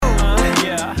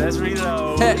Let's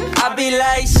reload. I be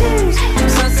like, sheesh,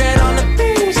 sunset on the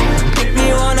beach. If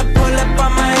you wanna pull up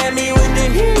on Miami with the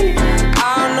heat,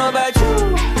 I don't know about you.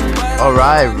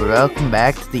 Alright, welcome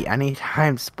back to the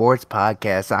Anytime Sports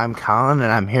Podcast. I'm Colin,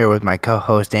 and I'm here with my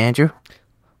co-host, Andrew.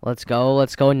 Let's go.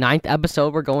 Ninth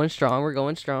episode. We're going strong. We're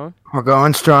going strong.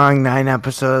 9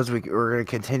 episodes. We're going to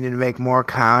continue to make more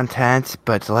content,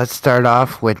 but let's start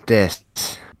off with this.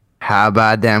 How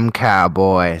about them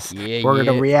Cowboys? We're going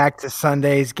to react to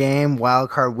Sunday's game, Wild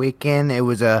Card Weekend. It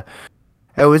was an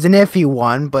iffy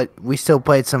one, but we still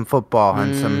played some football,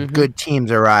 and some good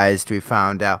teams arised, we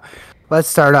found out. Let's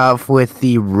start off with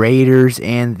the Raiders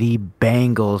and the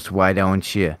Bengals. Why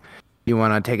don't you? You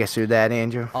want to take us through that,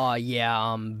 Andrew?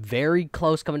 Very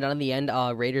close coming down to the end.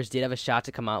 Raiders did have a shot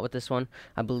to come out with this one.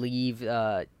 I believe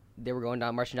they were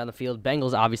marching down the field.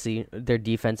 Bengals, obviously, their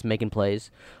defense making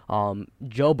plays.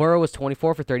 Joe Burrow was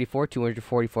 24 for 34,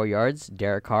 244 yards.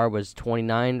 Derek Carr was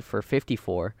 29 for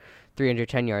 54,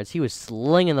 310 yards. He was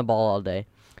slinging the ball all day.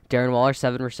 Darren Waller,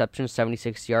 7 receptions,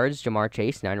 76 yards. Jamar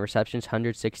Chase, 9 receptions,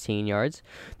 116 yards.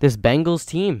 This Bengals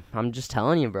team, I'm just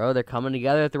telling you, bro, they're coming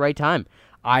together at the right time.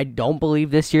 I don't believe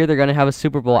this year they're going to have a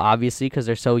Super Bowl, obviously, because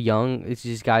they're so young. It's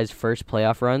these guys' first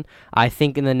playoff run. I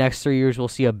think in the next 3 years we'll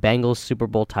see a Bengals Super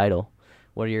Bowl title.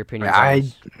 What are your opinions on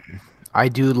this? I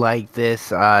do like this.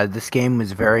 This game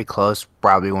was very close.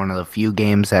 Probably one of the few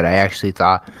games that I actually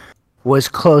thought was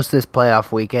close this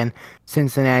playoff weekend.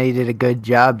 Cincinnati did a good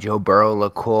job. Joe Burrow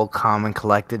looked cool, calm, and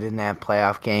collected in that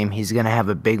playoff game. He's going to have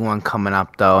a big one coming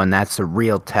up, though, and that's a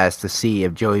real test to see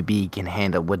if Joey B can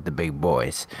handle with the big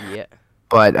boys. Yeah.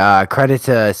 But credit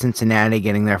to Cincinnati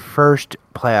getting their first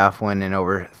playoff win in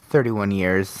over 31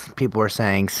 years. People were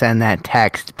saying, send that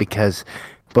text, because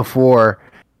before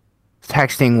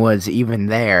texting was even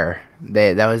there,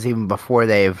 that was even before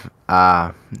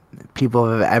people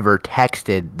have ever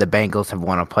texted, the Bengals have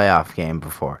won a playoff game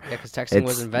before. Yeah, because texting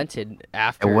was invented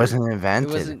after. It wasn't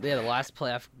invented. The last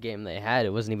playoff game they had,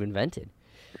 it wasn't even invented.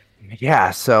 Yeah,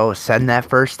 so send that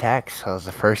first text. That was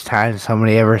the first time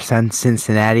somebody ever sent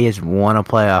Cincinnati has won a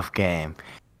playoff game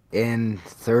in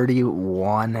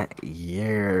 31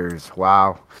 years.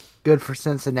 Wow. Good for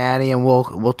Cincinnati, and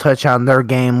we'll touch on their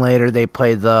game later. They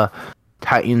played the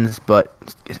Titans, but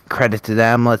credit to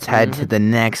them. Let's head to the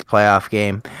next playoff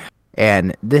game.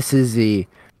 And this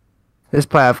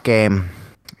playoff game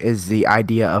is the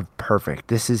idea of perfect.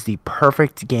 This is the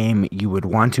perfect game you would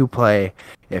want to play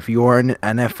if you're an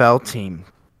NFL team.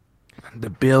 The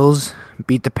Bills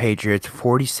beat the Patriots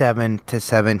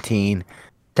 47-17,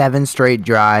 7 straight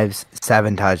drives,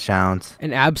 7 touchdowns.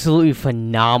 An absolutely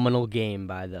phenomenal game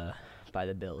by the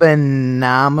Bills.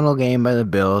 Phenomenal game by the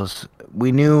Bills.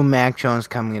 We knew Mac Jones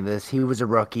coming into this. He was a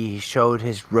rookie. He showed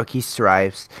his rookie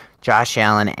stripes. Josh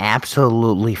Allen,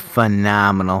 absolutely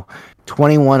phenomenal.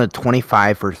 21 of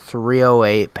 25 for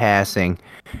 308 passing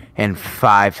and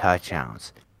 5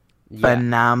 touchdowns. Yeah,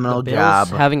 phenomenal job.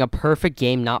 Having a perfect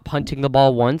game, not punting the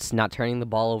ball once, not turning the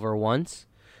ball over once.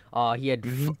 He had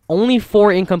only 4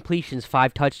 incompletions,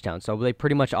 5 touchdowns, so they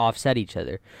pretty much offset each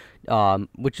other,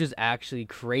 which is actually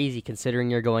crazy considering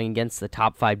you're going against the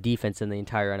top 5 defense in the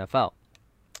entire NFL.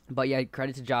 But yeah,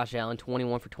 credit to Josh Allen,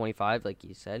 21 for 25, like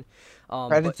you said.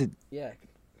 Credit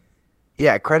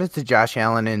to Josh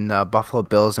Allen and the Buffalo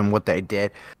Bills and what they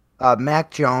did.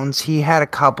 Mac Jones, he had a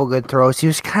couple good throws. He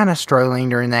was kind of struggling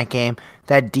during that game.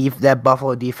 That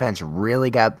Buffalo defense really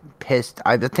got pissed.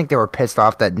 I think they were pissed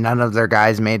off that none of their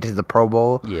guys made it to the Pro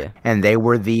Bowl. Yeah. And they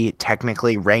were the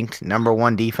technically ranked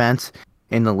 #1 defense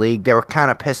in the league. They were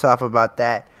kind of pissed off about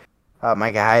that.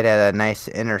 Micah Hyde had a nice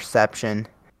interception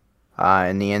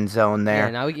in the end zone there.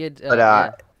 Yeah, now we get...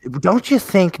 Don't you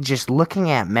think just looking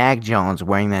at Mac Jones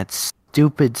wearing that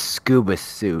stupid scuba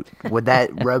suit, would that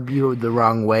rub you the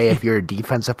wrong way if you're a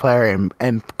defensive player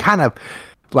and kind of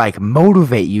like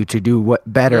motivate you to do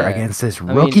better against this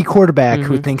rookie quarterback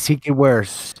who thinks he can wear a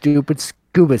stupid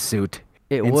scuba suit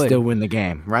and still win the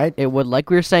game, right? It would, like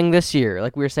we were saying this year,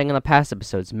 like we were saying in the past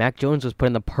episodes. Mac Jones was put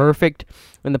in the perfect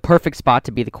spot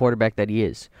to be the quarterback that he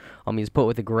is. He's put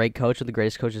with a great coach, with the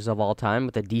greatest coaches of all time,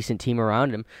 with a decent team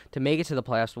around him to make it to the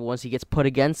playoffs. But once he gets put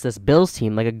against this Bills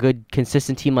team, like a good,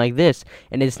 consistent team like this,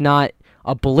 and it's not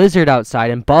a blizzard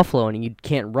outside in Buffalo, and you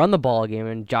can't run the ball game,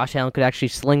 and Josh Allen could actually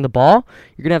sling the ball,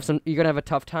 you're gonna have a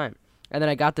tough time. And then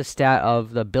I got the stat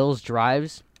of the Bills'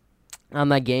 drives on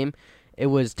that game. It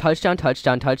was touchdown,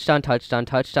 touchdown, touchdown, touchdown,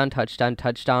 touchdown, touchdown,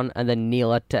 touchdown, and then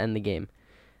kneel to end the game.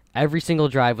 Every single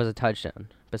drive was a touchdown,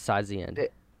 besides the end.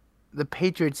 The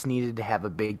Patriots needed to have a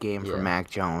big game for Mac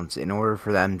Jones in order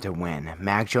for them to win.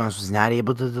 Mac Jones was not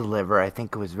able to deliver. I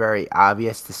think it was very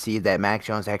obvious to see that Mac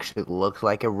Jones actually looked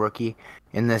like a rookie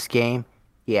in this game.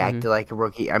 He Hmm. acted like a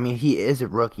rookie. I mean, he is a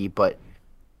rookie, but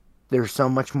there's so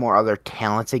much more other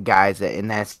talented guys that in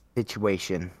that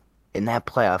situation, in that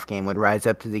playoff game, would rise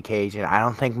up to the occasion. I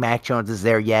don't think Mac Jones is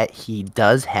there yet. He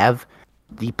does have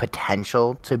the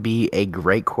potential to be a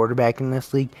great quarterback in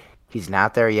this league. He's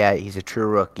not there yet. He's a true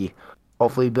rookie.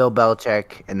 Hopefully, Bill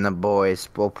Belichick and the boys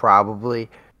will probably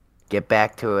get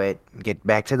back to it, get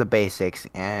back to the basics,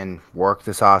 and work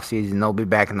this offseason. They'll be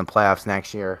back in the playoffs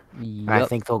next year. And I Yep.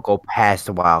 think they'll go past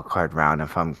the wild card round,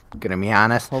 if I'm going to be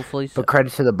honest. Hopefully so. But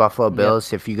credit to the Buffalo Yep.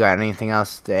 Bills. If you got anything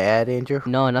else to add, Andrew?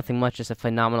 No, nothing much. Just a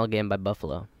phenomenal game by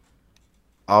Buffalo.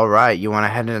 All right. You want to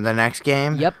head into the next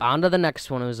game? Yep, on to the next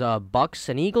one. It was Bucks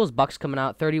and Eagles. Bucks coming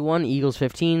out 31, Eagles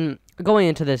 15. Going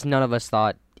into this, none of us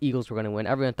thought Eagles were going to win.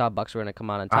 Everyone thought Bucks were going to come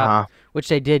out on top, Uh-huh. which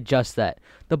they did just that.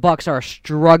 The Bucks are a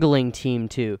struggling team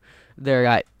too. They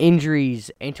got injuries.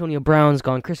 Antonio Brown's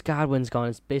gone. Chris Godwin's gone.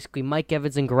 It's basically Mike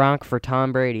Evans and Gronk for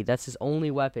Tom Brady. That's his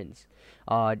only weapons.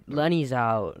 Lenny's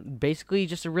out. Basically,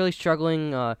 just a really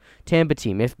struggling Tampa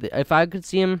team. If I could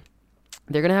see him,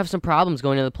 they're gonna have some problems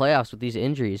going into the playoffs with these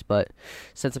injuries. But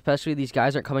since especially these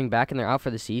guys aren't coming back and they're out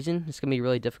for the season, it's gonna be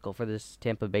really difficult for this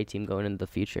Tampa Bay team going into the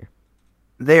future.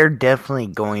 They're definitely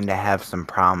going to have some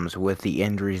problems with the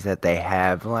injuries that they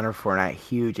have. Leonard Fournette,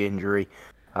 huge injury.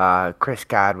 Chris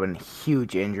Godwin,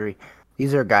 huge injury.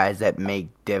 These are guys that make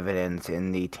dividends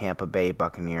in the Tampa Bay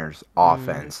Buccaneers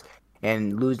offense.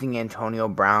 And losing Antonio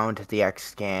Brown to the X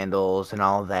scandals and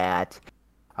all that.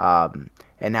 And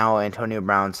now Antonio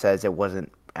Brown says it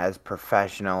wasn't as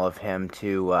professional of him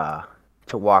to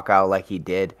walk out like he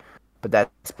did. But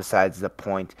that's besides the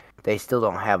point. They still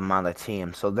don't have him on the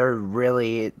team, so their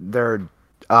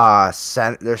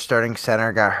starting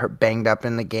center got banged up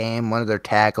in the game. One of their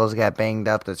tackles got banged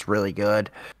up. That's really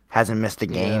good. Hasn't missed a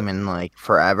game in like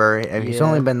forever, and he's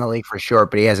only Yeah. been in the league for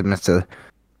short, but he hasn't missed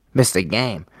a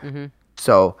game. Mm-hmm.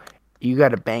 So you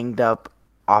got a banged up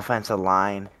offensive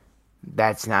line.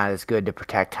 That's not as good to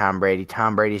protect Tom Brady.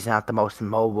 Tom Brady's not the most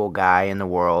mobile guy in the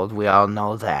world. We all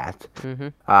know that.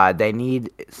 Mm-hmm. They need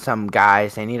some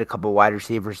guys. They need a couple wide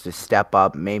receivers to step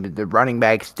up. Maybe the running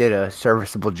backs did a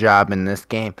serviceable job in this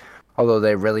game, although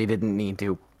they really didn't need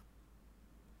to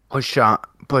push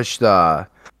the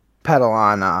pedal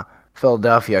on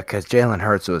Philadelphia because Jalen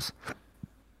Hurts was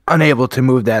unable to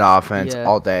move that offense Yeah.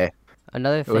 all day.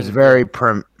 Another It thing. was very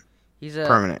He's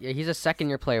permanent. he's a second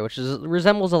year player, which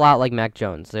resembles a lot like Mac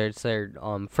Jones. It's their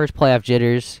first playoff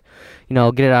jitters,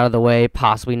 get it out of the way.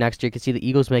 Possibly next year, you could see the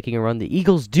Eagles making a run. The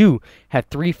Eagles do have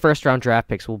 3 first-round draft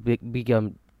picks. Will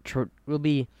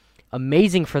be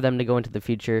amazing for them to go into the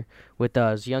future with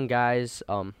those young guys.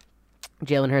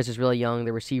 Jalen Hurts is really young.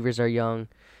 The receivers are young.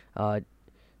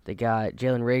 They got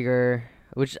Jalen Rager,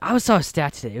 which I saw a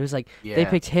stat today. It was like they Yeah.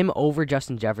 picked him over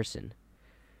Justin Jefferson,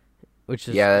 which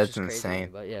is Yeah, which that's is crazy, insane.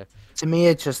 But yeah. To me,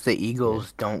 it's just the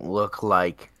Eagles don't look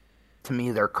like. To me,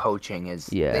 their coaching is.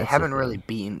 Yeah, They that's the haven't thing. really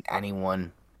beaten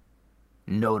anyone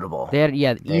notable. They had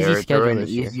easy They're schedule an this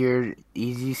year.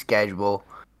 easy schedule,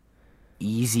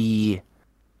 easy,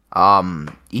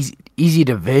 easy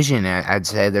division. I'd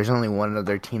say there's only one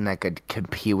other team that could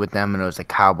compete with them, and it was the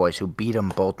Cowboys, who beat them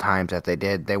both times that they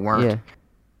did. They weren't. Yeah.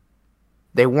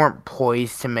 They weren't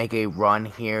poised to make a run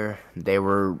here. They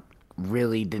were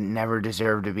really never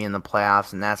deserved to be in the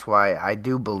playoffs, and that's why I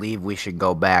do believe we should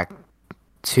go back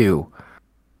to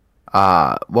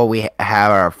we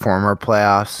have our former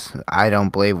playoffs. I don't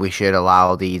believe we should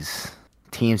allow these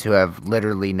teams who have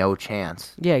literally no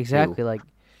chance Yeah, exactly. Like,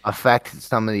 affect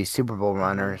some of these Super Bowl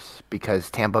runners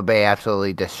because Tampa Bay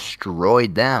absolutely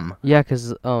destroyed them. yeah,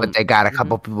 because But they got a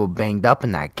couple people banged up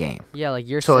in that game. yeah, like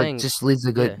you're So saying, it just leaves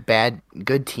the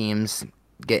good teams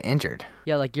get injured.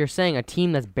 yeah, like you're saying, a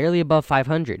team that's barely above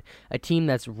 500, a team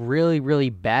that's really, really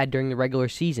bad during the regular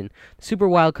season. The Super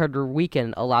Wildcard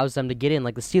Weekend allows them to get in,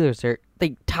 like the Steelers.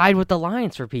 They tied with the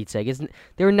Lions for Pete's sake.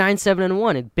 They were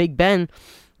 9-7-1, and Big Ben,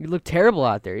 you look terrible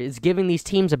out there. It's giving these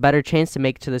teams a better chance to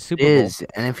make it to the Super Bowl.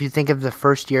 And if you think of the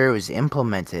first year it was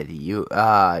implemented, you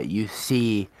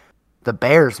see the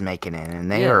Bears making it,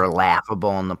 and they Yeah. are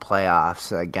laughable in the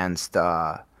playoffs against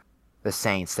the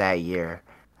Saints that year.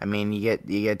 I mean, you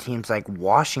get teams like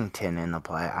Washington in the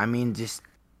play. I mean, just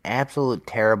absolute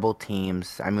terrible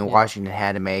teams. I mean, Washington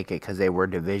had to make it because they were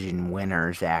division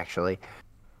winners actually,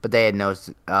 but they had no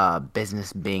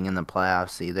business being in the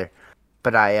playoffs either.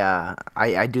 But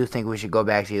I do think we should go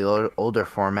back to the older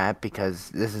format because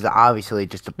this is obviously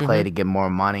just a play to get more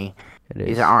money. It is.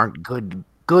 These aren't good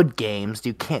good games.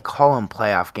 You can't call them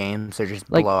playoff games. They're just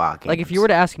blowout games. Like, if you were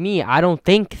to ask me, I don't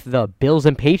think the Bills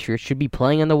and Patriots should be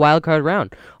playing in the wild card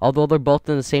round. Although they're both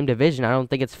in the same division, I don't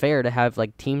think it's fair to have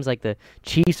like teams like the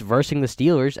Chiefs versus the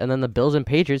Steelers, and then the Bills and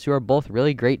Patriots, who are both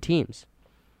really great teams.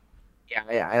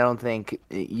 Yeah, I don't think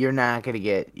you're not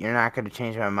gonna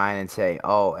change my mind and say,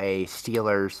 oh, a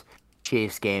Steelers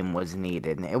Chiefs game was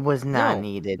needed. It was not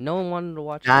needed. No one wanted to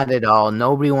watch Not that. at all.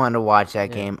 Nobody wanted to watch that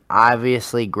Yeah. game.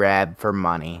 Obviously grabbed for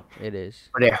money. It is.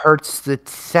 But it hurts the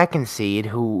second seed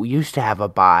who used to have a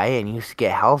bye and used to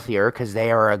get healthier because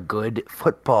they are a good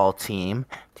football team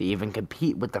to even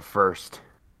compete with the first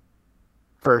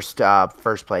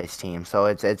place team. So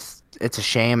it's a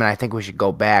shame, and I think we should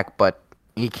go back, but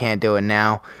you can't do it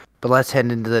now. But let's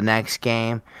head into the next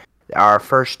game. Our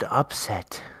first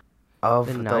upset of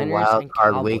the Niners wild and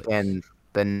card Cowboys. weekend.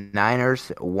 The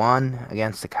Niners won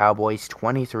against the Cowboys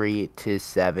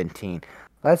 23-17.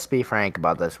 Let's be frank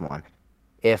about this one.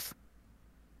 If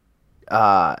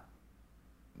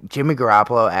Jimmy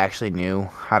Garoppolo actually knew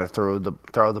how to throw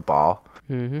the ball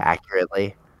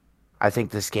accurately, I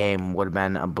think this game would have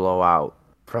been a blowout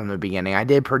from the beginning. I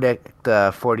did predict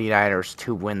the 49ers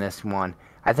to win this one.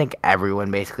 I think everyone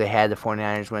basically had the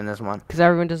 49ers win this one. Because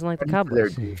everyone doesn't like the For their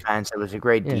Cowboys. defense, it was a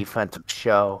great Yeah. defensive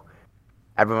show.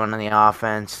 Everyone on the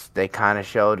offense, they kind of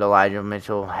showed. Elijah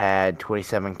Mitchell had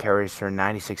 27 carries for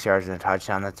 96 yards and a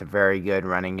touchdown. That's a very good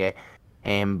running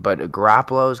game. But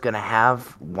Garoppolo is going to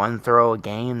have one throw a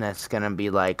game that's going to be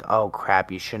like, oh,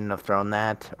 crap, you shouldn't have thrown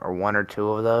that, or one or two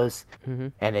of those.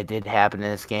 And it did happen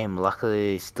in this game.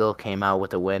 Luckily, they still came out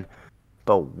with a win.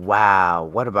 But, wow,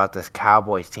 what about this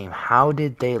Cowboys team? How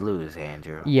did they lose,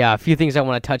 Andrew? Yeah, a few things I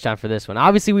want to touch on for this one.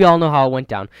 Obviously, we all know how it went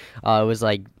down. It was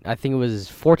like, I think it was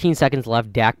 14 seconds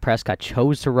left. Dak Prescott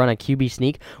chose to run a QB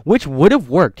sneak, which would have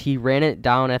worked. He ran it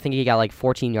down. I think he got like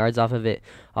 14 yards off of it.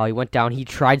 He went down. He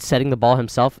tried setting the ball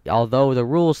himself, although the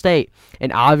rules state,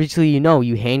 and obviously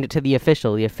you hand it to the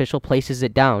official. The official places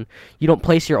it down. You don't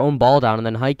place your own ball down and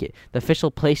then hike it. The official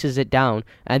places it down,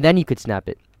 and then you could snap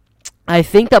it. I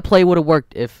think that play would have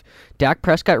worked if Dak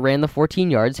Prescott ran the 14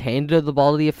 yards, handed the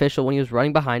ball to the official when he was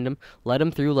running behind him, let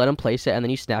him through, let him place it, and then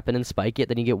you snap it and spike it,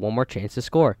 then you get one more chance to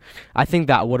score. I think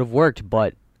that would have worked,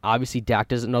 but obviously Dak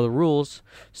doesn't know the rules,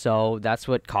 so that's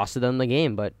what costed them the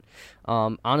game. But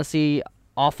honestly,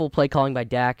 awful play calling by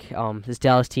Dak, this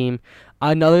Dallas team.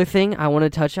 Another thing I want to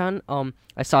touch on,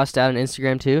 I saw a stat on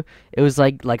Instagram too. It was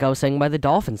like I was saying by the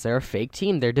Dolphins, they're a fake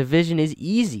team. Their division is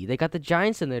easy. They got the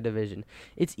Giants in their division.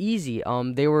 It's easy.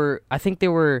 I think they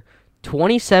were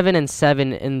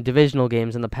 27-7 in divisional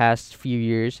games in the past few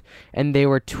years, and they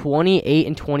were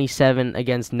 28-27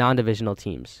 against non-divisional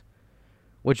teams,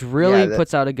 which really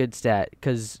puts out a good stat.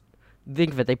 Because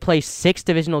think of it, they play 6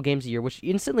 divisional games a year, which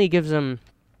instantly gives them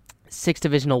 6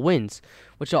 divisional wins,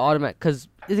 which will automatic because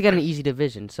they got an easy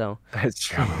division. So That's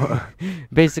true.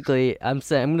 basically, I'm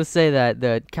gonna say that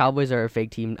the Cowboys are a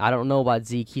fake team. I don't know about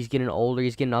Zeke. He's getting older.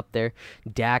 He's getting up there.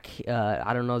 Dak,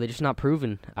 I don't know. They're just not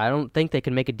proven. I don't think they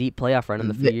can make a deep playoff run in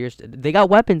the few years. They got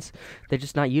weapons. They're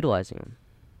just not utilizing them.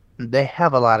 They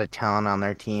have a lot of talent on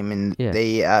their team, and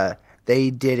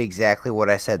they did exactly what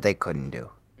I said they couldn't do.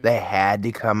 They had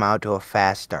to come out to a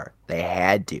fast start. They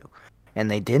had to. And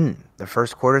they didn't. The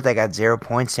first quarter, they got 0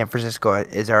 points. San Francisco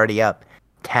is already up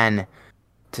 10-0.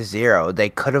 They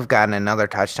could have gotten another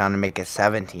touchdown to make it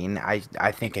 17. I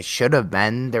think it should have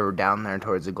been. They were down there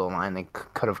towards the goal line. They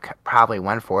could have probably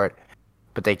went for it,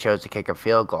 but they chose to kick a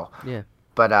field goal. Yeah.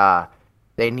 But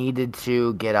they needed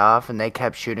to get off, and they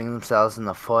kept shooting themselves in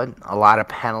the foot. A lot of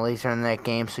penalties are in that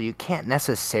game, so you can't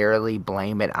necessarily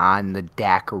blame it on the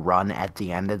Dak run at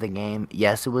the end of the game.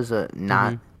 Yes, it was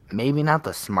maybe not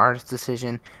the smartest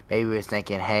decision. Maybe he was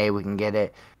thinking, hey, we can get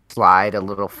it, slide a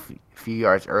little few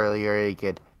yards earlier. You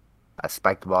could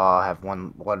spike the ball, have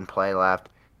one play left.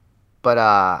 But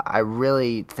I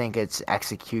really think it's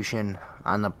execution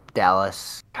on the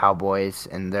Dallas Cowboys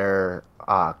and their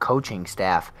coaching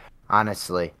staff.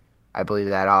 Honestly, I believe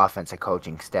that offensive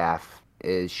coaching staff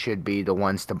should be the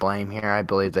ones to blame here. I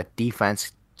believe the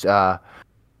defense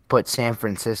put San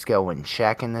Francisco in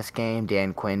check in this game.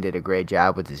 Dan Quinn did a great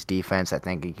job with his defense. I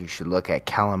think you should look at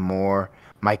Kellen Moore,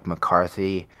 Mike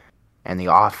McCarthy, and the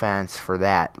offense for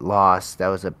that loss. That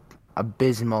was a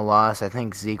abysmal loss. I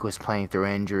think Zeke was playing through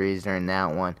injuries during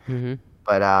that one.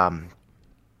 But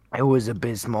it was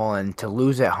abysmal. And to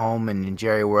lose at home in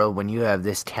Jerry World when you have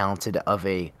this talented of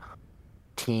a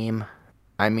team,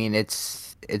 I mean,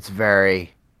 it's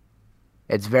very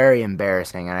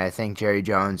embarrassing, and I think Jerry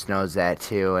Jones knows that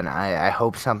too, and I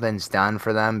hope something's done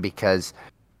for them because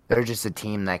they're just a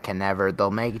team that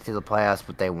they'll make it to the playoffs,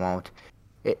 but they won't.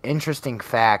 Interesting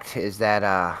fact is that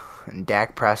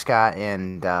Dak Prescott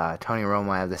and Tony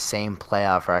Romo have the same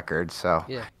playoff record, so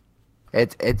Yeah.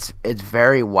 it's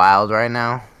very wild right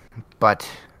now. But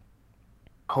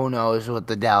who knows with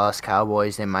the Dallas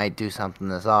Cowboys? They might do something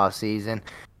this off season.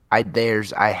 I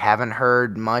haven't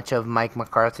heard much of Mike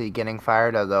McCarthy getting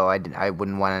fired, although I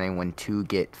wouldn't want anyone to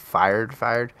get fired.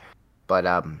 But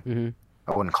Mm-hmm.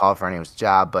 I wouldn't call for anyone's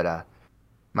job. But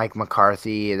Mike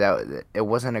McCarthy, that it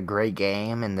wasn't a great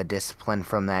game, and the discipline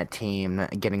from that team,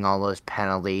 getting all those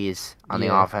penalties on the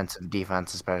Yeah. offensive,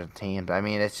 defensive, special teams. I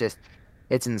mean, it's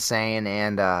insane,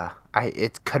 and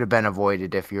it could have been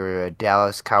avoided if you're a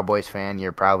Dallas Cowboys fan.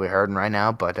 You're probably hurting right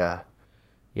now, but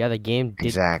Yeah, the game did. The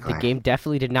exactly. game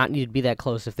definitely did not need to be that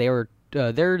close. If they were,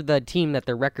 they're the team that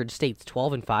their record states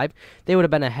 12-5. They would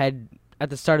have been ahead at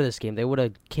the start of this game. They would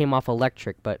have came off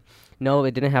electric, but no,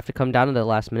 it didn't have to come down to the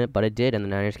last minute, but it did, and the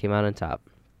Niners came out on top.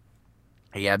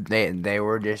 Yeah, they're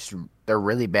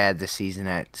really bad this season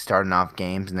at starting off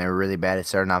games, and they were really bad at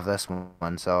starting off this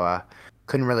one. So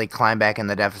couldn't really climb back in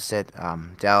the deficit.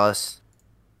 Dallas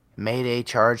made a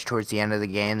charge towards the end of the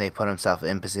game. They put themselves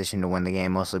in position to win the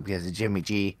game, mostly because of Jimmy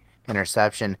G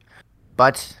interception.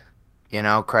 But,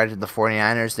 credit to the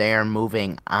 49ers. They are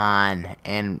moving on,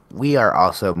 and we are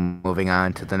also moving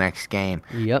on to the next game.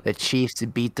 Yep. The Chiefs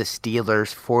beat the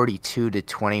Steelers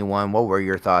 42-21. What were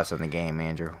your thoughts on the game,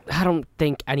 Andrew? I don't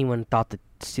think anyone thought the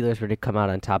Steelers were to come out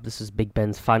on top. This is Big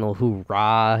Ben's final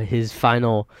hoorah, his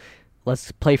final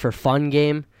let's play for fun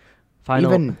game.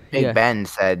 Final, Even Big yeah, Ben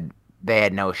said they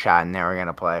had no shot and they were going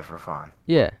to play for fun.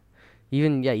 yeah,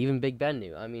 even Big Ben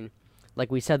knew. I mean,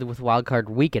 like we said with Wild Card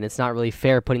Weekend, it's not really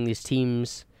fair putting these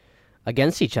teams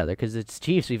against each other because it's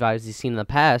Chiefs. We've obviously seen in the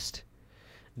past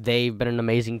they've been an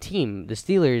amazing team. The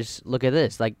Steelers, look at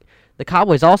this, like the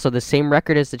Cowboys, also the same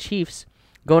record as the Chiefs,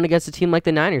 going against a team like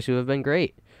the Niners, who have been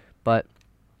great. But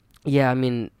yeah, I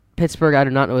mean, Pittsburgh, I do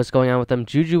not know what's going on with them.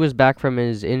 Juju was back from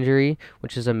his injury,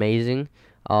 which is amazing.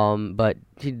 But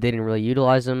they didn't really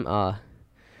utilize him.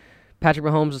 Patrick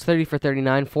Mahomes was 30 for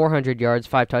 39, 400 yards,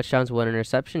 5 touchdowns, 1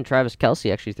 interception. Travis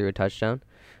Kelce actually threw a touchdown.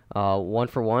 1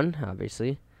 for 1,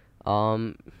 obviously.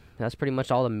 That's pretty much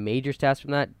all the major stats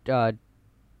from that.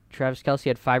 Travis Kelce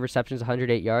had 5 receptions,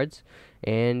 108 yards.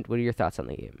 And what are your thoughts on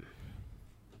the game?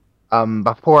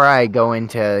 Before I go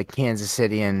into Kansas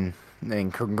City and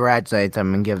congratulate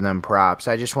them and give them props,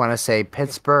 I just want to say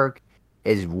Pittsburgh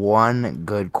is one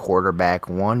good quarterback,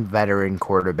 one veteran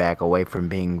quarterback away from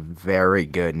being very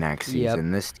good next Yep.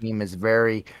 season. This team is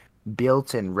very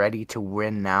built and ready to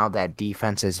win now. That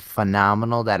defense is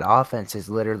phenomenal. That offense is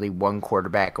literally one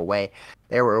quarterback away.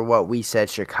 They were what we said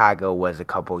Chicago was a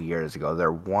couple years ago.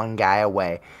 They're one guy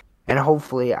away. And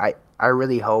hopefully, I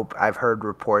really hope, I've heard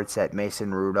reports that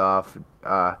Mason Rudolph,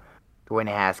 Dwayne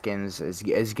Haskins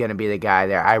is going to be the guy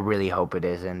there. I really hope it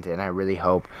isn't, and I really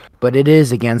hope. But it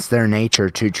is against their nature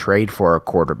to trade for a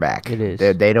quarterback. It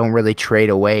is. They don't really trade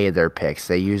away their picks.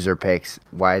 They use their picks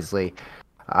wisely.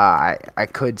 I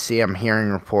could see them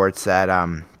hearing reports that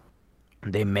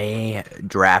they may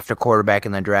draft a quarterback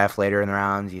in the draft later in the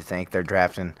rounds. You think they're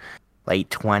drafting late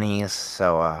 20s,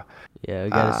 so Yeah, we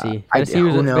gotta see. I- Gotta see who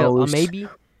who's available. knows? Maybe,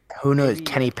 who knows? maybe,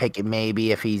 Kenny Pickett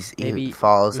maybe if he maybe,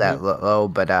 falls that low,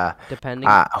 but depending.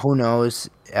 who knows?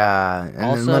 And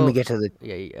then let Also, me get to the.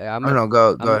 yeah, I don't know.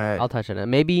 Go ahead. I'll touch on it.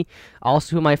 Maybe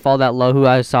also who might fall that low, who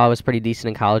I saw was pretty decent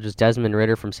in college, was Desmond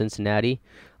Ritter from Cincinnati.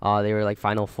 They were like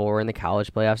Final Four in the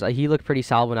college playoffs. He looked pretty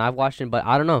solid when I've watched him, but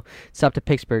I don't know. It's up to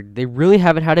Pittsburgh. They really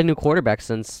haven't had a new quarterback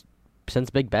since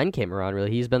Big Ben came around.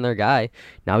 Really, he's been their guy.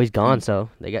 Now he's gone, so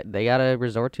they got to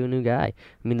resort to a new guy.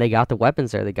 I mean, they got the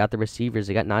weapons there. They got the receivers.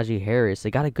 They got Najee Harris. They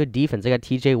got a good defense. They got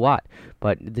T.J. Watt.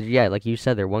 But yeah, like you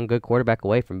said, they're one good quarterback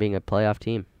away from being a playoff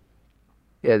team.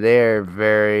 Yeah, they're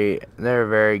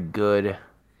very good.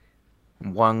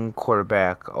 One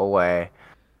quarterback away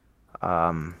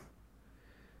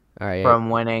All right. from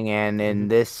winning, and in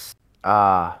this,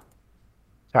 sorry,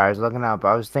 I was looking up.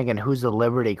 I was thinking, who's the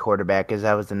Liberty quarterback? Because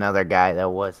that was another guy that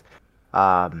was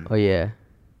Oh yeah.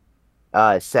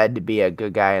 said to be a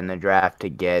good guy in the draft to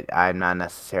get. I'm not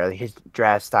necessarily. His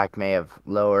draft stock may have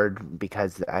lowered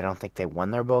because I don't think they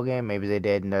won their bowl game. Maybe they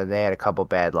did. No, they had a couple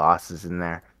bad losses in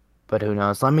there. But who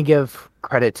knows? Let me give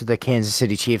credit to the Kansas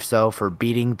City Chiefs, though, for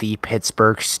beating the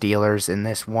Pittsburgh Steelers in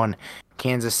this one.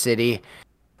 Kansas City,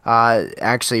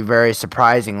 actually, very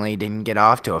surprisingly, didn't get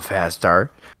off to a fast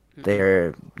start.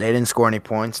 They didn't score any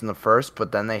points in the first,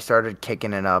 but then they started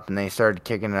kicking it up, and they started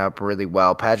kicking it up really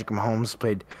well. Patrick Mahomes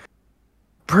played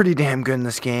pretty damn good in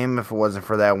this game. If it wasn't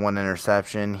for that one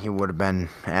interception, he would have been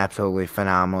absolutely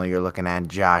phenomenal. You're looking at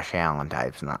Josh Allen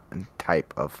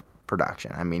type of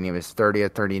production. I mean, he was 30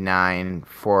 of 39,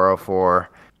 404,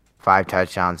 5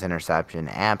 touchdowns, interception.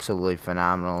 Absolutely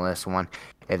phenomenal this one.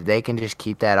 If they can just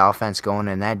keep that offense going,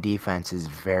 and that defense is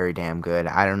very damn good.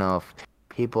 I don't know if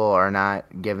people are not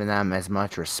giving them as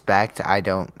much respect. I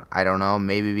don't know.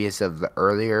 Maybe because of the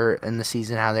earlier in the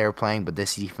season how they were playing, but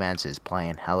this defense is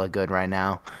playing hella good right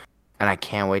now, and I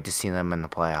can't wait to see them in the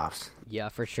playoffs. Yeah,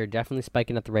 for sure. Definitely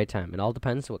spiking at the right time. It all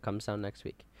depends what comes down next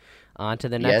week. On to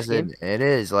the next Yes, game. it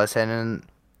is. Let's head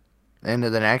into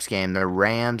the next game. The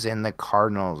Rams and the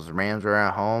Cardinals. Rams were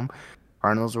at home.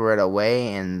 Cardinals were at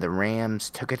away, and the Rams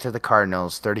took it to the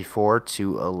Cardinals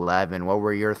 34-11. What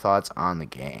were your thoughts on the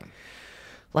game?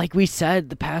 Like we said,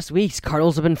 the past weeks,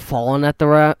 Cardinals have been falling at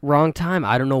the wrong time.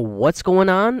 I don't know what's going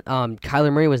on.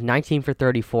 Kyler Murray was 19 for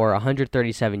 34,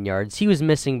 137 yards. He was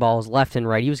missing balls left and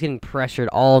right. He was getting pressured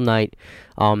all night.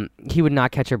 He would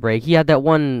not catch a break. He had that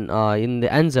one in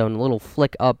the end zone, a little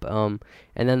flick up, and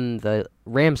then the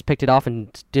Rams picked it off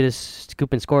and did a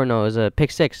scoop and score. No, it was a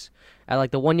pick six at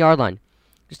like the 1 yard line.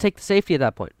 Just take the safety at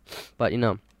that point. But,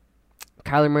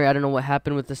 Kyler Murray, I don't know what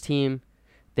happened with this team.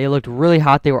 They looked really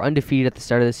hot. They were undefeated at the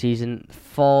start of the season.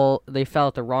 They fell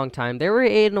at the wrong time. They were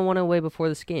 8-1 away before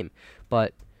this game.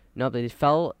 But, no, they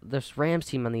fell. This Rams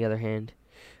team, on the other hand.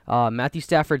 Matthew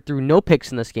Stafford threw no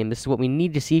picks in this game. This is what we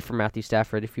need to see from Matthew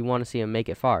Stafford if you want to see him make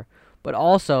it far. But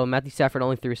also, Matthew Stafford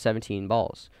only threw 17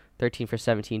 balls. 13 for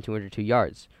 17, 202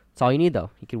 yards. That's all you need,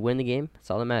 though. He could win the game.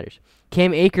 That's all that matters.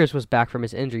 Cam Akers was back from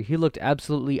his injury. He looked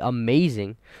absolutely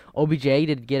amazing. OBJ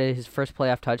did get his first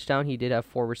playoff touchdown. He did have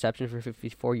 4 receptions for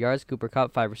 54 yards. Cooper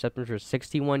Kupp, 5 receptions for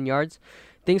 61 yards.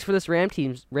 Things for this Rams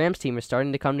team are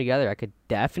starting to come together. I could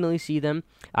definitely see them.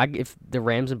 If the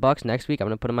Rams and Bucks next week, I'm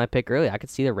going to put in my pick early. I could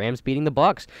see the Rams beating the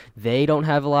Bucks. They don't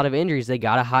have a lot of injuries. They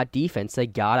got a hot defense. They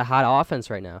got a hot offense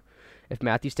right now. If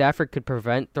Matthew Stafford could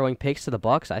prevent throwing picks to the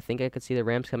Bucks, I think I could see the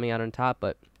Rams coming out on top.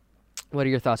 But what are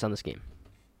your thoughts on this game?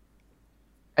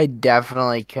 I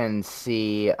definitely can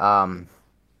see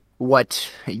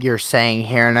what you're saying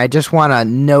here, and I just want to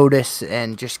notice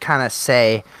and just kind of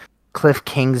say Cliff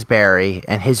Kingsbury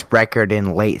and his record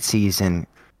in late season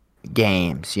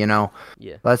games. Yeah.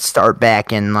 Let's start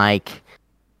back in like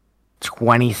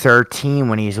 2013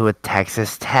 when he was with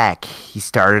Texas Tech. He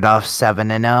started off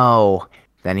 7-0.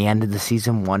 Then he ended the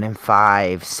season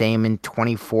 1-5. Same in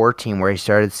 2014 where he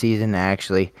started the season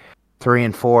actually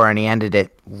 3-4, and he ended it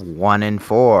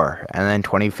 1-4. And then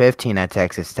 2015 at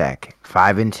Texas Tech,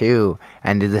 5-2,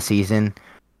 ended the season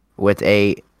with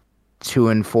a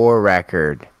 2-4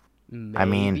 record.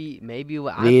 Maybe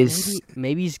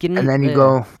he's getting. And then you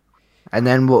go, and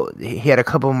then he had a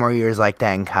couple more years like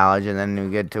that in college, and then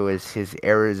we get to his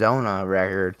Arizona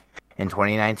record in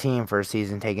 2019, first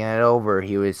season taking it over.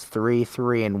 He was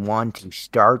 3-1 to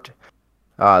start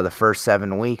the first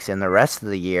 7 weeks, and the rest of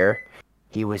the year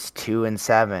he was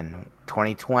 2-7.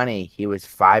 2020, he was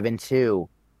 5-2.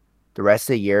 The rest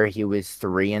of the year, he was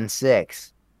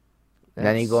 3-6.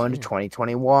 Then you go into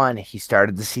 2021. He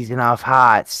started the season off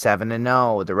hot,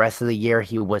 7-0. The rest of the year,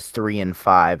 he was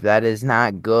 3-5. That is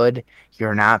not good.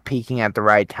 You're not peaking at the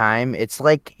right time. It's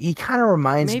like he kind of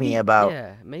reminds me about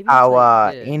how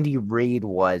Andy Reid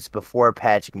was before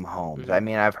Patrick Mahomes. Mm-hmm. I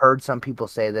mean, I've heard some people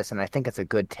say this, and I think it's a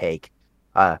good take.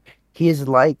 He is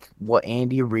like what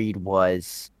Andy Reid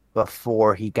was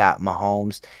before he got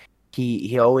Mahomes.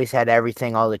 He always had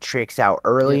everything, all the tricks out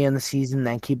early in the season,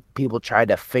 then people tried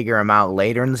to figure him out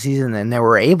later in the season, and they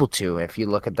were able to. If you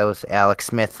look at those Alex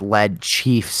Smith-led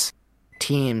Chiefs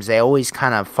teams, they always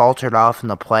kind of faltered off in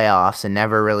the playoffs and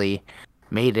never really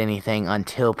made anything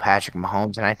until Patrick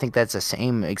Mahomes, and I think that's the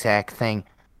same exact thing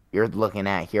you're looking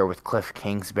at here with Cliff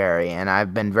Kingsbury, and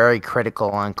I've been very critical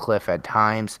on Cliff at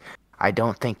times. I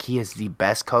don't think he is the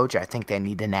best coach. I think they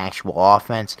need an actual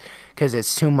offense because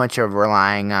it's too much of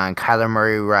relying on Kyler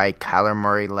Murray right, Kyler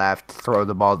Murray left, throw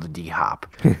the ball to D-Hop.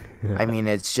 I mean,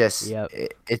 it's just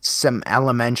it's some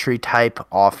elementary type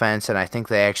offense, and I think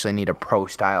they actually need a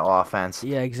pro-style offense.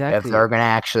 Yeah, exactly. If they're going to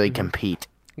actually compete.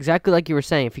 Exactly like you were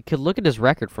saying, if you could look at his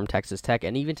record from Texas Tech,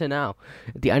 and even to now,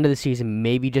 at the end of the season,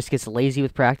 maybe just gets lazy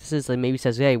with practices, and maybe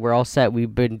says, hey, we're all set.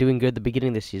 We've been doing good at the beginning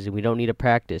of the season. We don't need to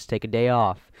practice. Take a day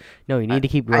off. No, you need to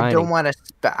keep grinding.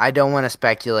 I don't want to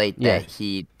speculate that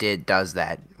he does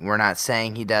that. We're not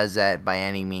saying he does that by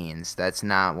any means. That's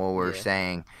not what we're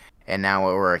saying, and not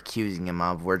what we're accusing him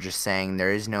of. We're just saying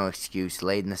there is no excuse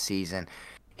late in the season.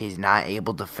 He's not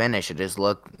able to finish. It is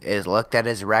looked at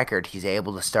his record. He's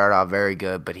able to start off very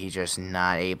good, but he's just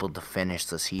not able to finish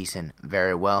the season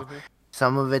very well.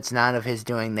 some of it's not of his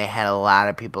doing. They had a lot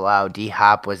of people out.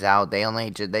 D-Hop was out. They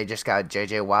just got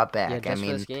J.J. Watt back. Yeah, I just for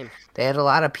mean, this game. they had a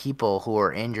lot of people who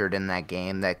were injured in that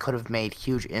game that could have made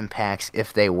huge impacts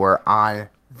if they were on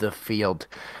the field.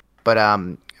 But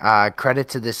credit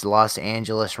to this Los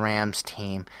Angeles Rams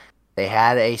team. They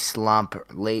had a slump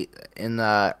late in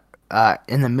the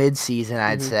mid-season,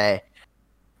 I'd say.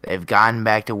 They've gotten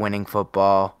back to winning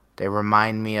football. They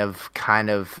remind me of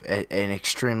kind of an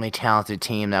extremely talented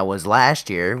team that was last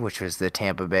year, which was the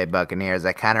Tampa Bay Buccaneers.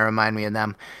 That kind of remind me of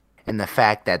them in the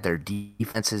fact that their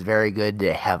defense is very good.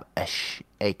 They have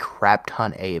a crap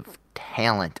ton of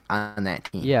talent on that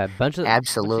team. Yeah, bunch of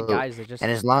guys that just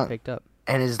picked up.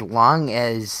 And as long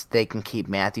as they can keep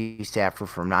Matthew Stafford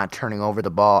from not turning over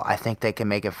the ball, I think they can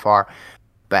make it far.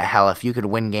 But hell, if you could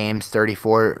win games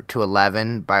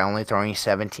 34-11 by only throwing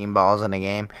 17 balls in a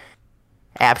game,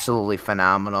 absolutely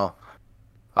phenomenal.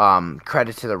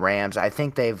 Credit to the Rams. I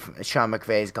think Sean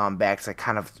McVay's gone back to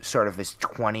kind of sort of his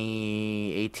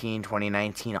 2018,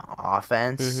 2019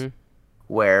 offense,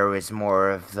 where it was more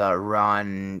of the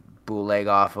run, bootleg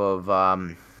off of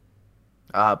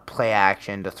play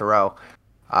action to throw.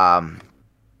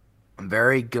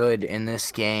 Very good in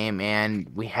this game, and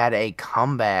we had a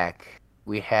comeback.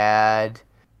 We had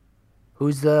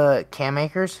Cam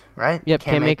Akers, right? Yep,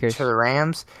 Cam Akers to the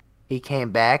Rams. He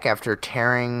came back after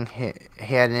tearing. He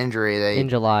had an injury in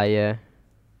July, yeah.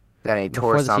 That he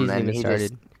Before tore the something. season even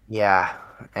started.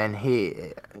 And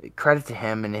credit to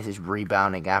him and his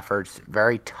rebounding efforts.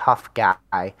 Very tough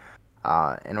guy.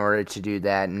 In order to do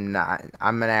that, and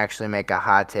I'm gonna actually make a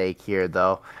hot take here,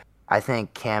 though. I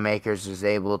think Cam Akers is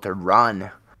able to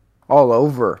run all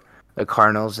over the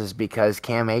Cardinals is because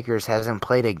Cam Akers hasn't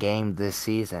played a game this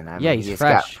season. I mean, he's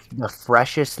fresh. Got the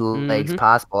freshest legs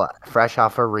possible, fresh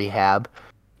off of rehab.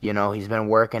 You know, he's been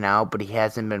working out, but he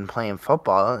hasn't been playing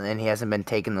football, and he hasn't been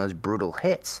taking those brutal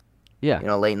hits. Yeah. You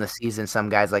know, late in the season, some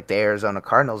guys like the Arizona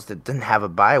Cardinals that didn't have a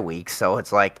bye week, so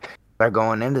it's like they're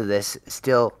going into this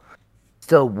still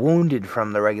wounded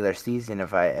from the regular season,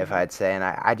 if I'd say, and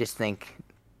I just think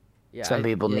some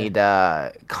people need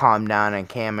to calm down on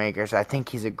Cam Akers. I think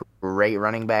he's a great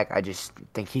running back. I just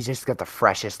think he's just got the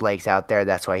freshest legs out there.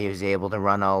 That's why he was able to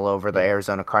run all over the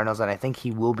Arizona Cardinals, and I think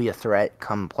he will be a threat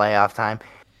come playoff time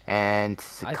and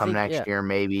next year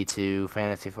maybe to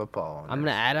fantasy football. I'm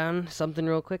gonna add on something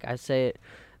real quick. I say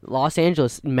Los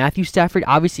Angeles, Matthew Stafford.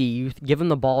 Obviously, you give him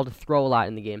the ball to throw a lot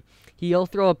in the game. He'll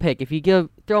throw a pick. If he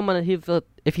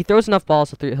throws enough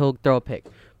balls, he'll throw a pick.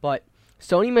 But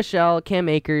Sony Michel, Cam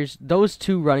Akers, those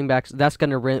two running backs, that's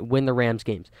going to win the Rams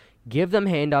games. Give them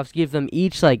handoffs. Give them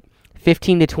each like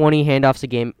 15 to 20 handoffs a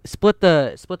game. Split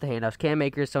the handoffs. Cam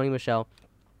Akers, Sony Michel,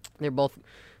 they're both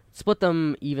split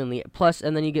them evenly. Plus,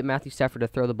 and then you get Matthew Stafford to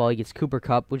throw the ball. He gets Cooper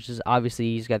Kupp, which is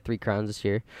obviously he's got 3 crowns this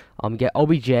year. You get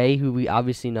OBJ, who we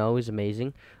obviously know is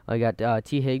amazing. You got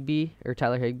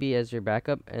Tyler Higbee as your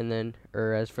backup, and then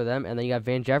as for them, and then you got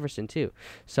Van Jefferson too.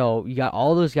 So you got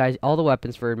all those guys, all the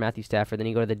weapons for Matthew Stafford. Then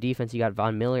you go to the defense, you got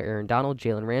Von Miller, Aaron Donald,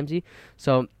 Jalen Ramsey.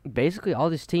 So basically, all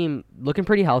this team looking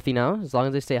pretty healthy now. As long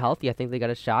as they stay healthy, I think they got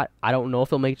a shot. I don't know if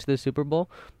they'll make it to the Super Bowl,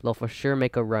 but they'll for sure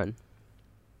make a run.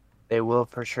 They will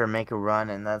for sure make a run,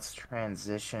 and let's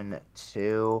transition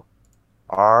to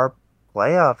our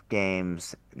playoff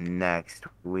games next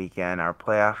weekend. Our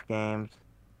playoff games.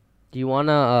 Do you want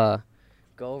to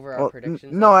go over our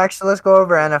predictions? No, actually, let's go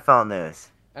over NFL news.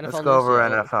 Let's go over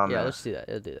NFL news. Yeah, let's do that.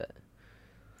 Let's do that.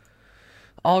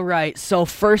 All right, so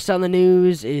first on the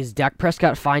news is Dak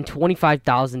Prescott fined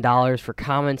 $25,000 for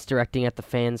comments directing at the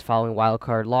fans following wild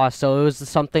card loss. So it was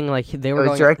something like they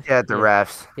were directed at the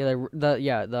refs.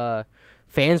 Yeah, the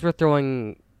fans were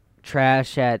throwing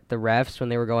trash at the refs when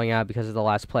they were going out because of the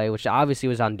last play, which obviously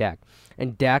was on Dak.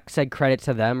 And Dak said credit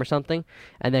to them or something,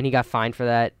 and then he got fined for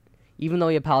that. Even though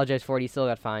he apologized for it, he still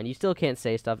got fined. You still can't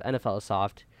say stuff. NFL is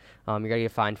soft. You're going to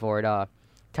get fined for it.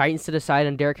 Titans to decide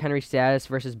on Derrick Henry's status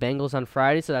versus Bengals on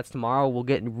Friday, so that's tomorrow. We'll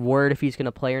get word if he's going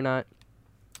to play or not.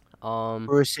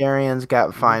 Bruce Arians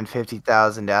got fined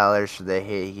 $50,000 for the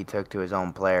hit he took to his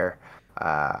own player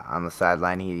on the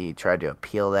sideline. He tried to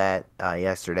appeal that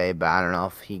yesterday, but I don't know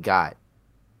if he got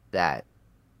that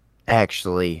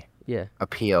actually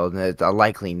appealed.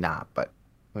 Likely not, but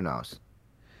who knows.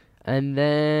 And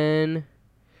then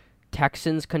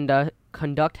Texans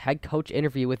conduct head coach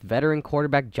interview with veteran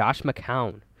quarterback Josh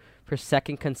McCown for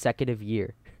second consecutive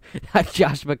year.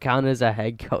 Josh McCown is a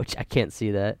head coach. I can't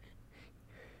see that.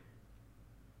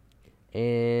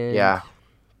 And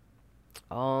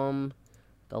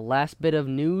the last bit of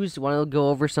news. Want to go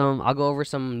over some? I'll go over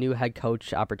some new head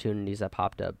coach opportunities that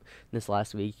popped up this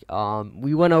last week.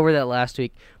 We went over that last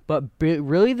week, but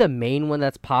really the main one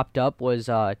that's popped up was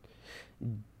for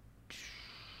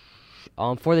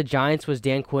the Giants was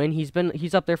Dan Quinn.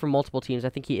 He's up there for multiple teams. I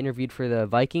think he interviewed for the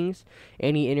Vikings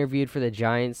and he interviewed for the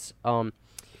Giants.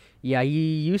 Yeah,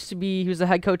 he was the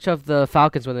head coach of the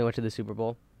Falcons when they went to the Super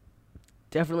Bowl.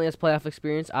 Definitely has playoff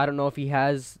experience. I don't know if he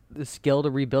has the skill to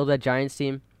rebuild that Giants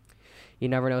team. You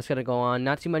never know what's going to go on.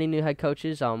 Not too many new head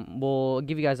coaches. We'll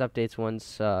give you guys updates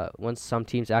once some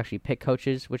teams actually pick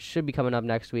coaches, which should be coming up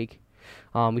next week.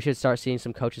 We should start seeing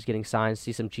some coaches getting signed,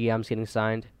 see some GMs getting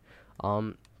signed.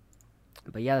 But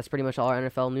yeah, that's pretty much all our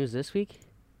NFL news this week.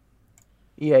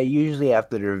 Yeah, usually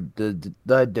after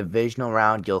the divisional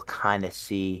round, you'll kind of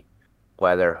see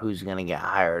whether who's going to get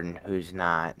hired and who's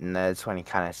not. And that's when you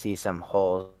kind of see some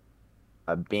holes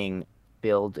being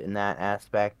filled in that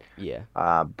aspect. Yeah.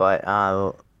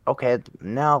 Okay,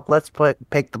 now let's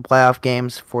pick the playoff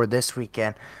games for this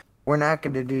weekend. We're not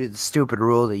going to do the stupid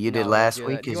rule that you did last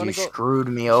week because you screwed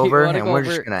me over, and we're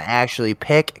just going to actually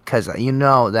pick because you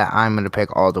know that I'm going to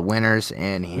pick all the winners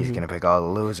and he's going to pick all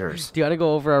the losers. Do you want to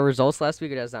go over our results last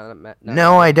week or does that not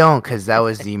No, I don't because that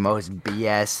was the most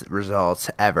BS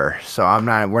results ever. So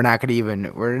we're not going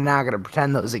to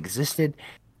pretend those existed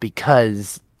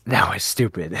because that was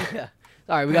stupid. Yeah.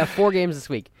 All right, we got 4 games this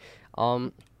week.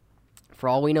 For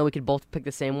all we know, we could both pick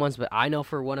the same ones, but I know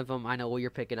for one of them, I know what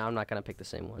you're picking. I'm not going to pick the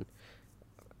same one.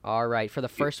 All right, for the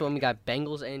first one, we got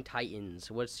Bengals and Titans.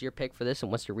 What's your pick for this,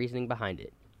 and what's your reasoning behind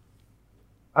it?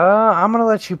 I'm going to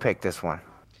let you pick this one.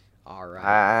 All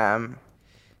right.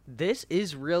 This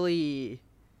is really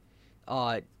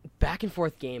back and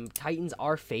forth game. Titans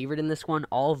are favored in this one,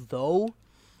 although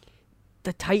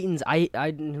the Titans, I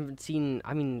haven't seen.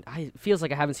 I mean, it feels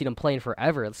like I haven't seen them playing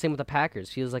forever. The same with the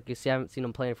Packers. Feels like you haven't seen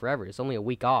them playing forever. It's only a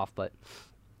week off, but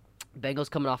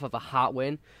Bengals coming off of a hot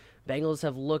win. Bengals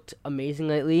have looked amazing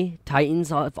lately. Titans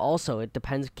have also. It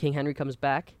depends. King Henry comes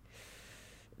back.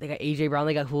 They got A.J. Brown.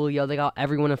 They got Julio. They got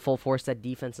everyone in full force. That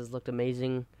defense has looked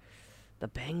amazing. The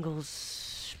Bengals.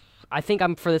 I think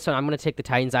for this one, I'm going to take the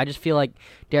Titans. I just feel like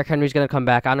Derrick Henry's going to come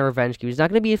back on a revenge game. He's not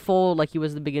going to be full like he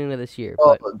was at the beginning of this year.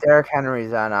 Well, Derrick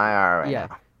Henry's on IR right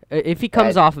now. If he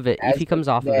comes off of it.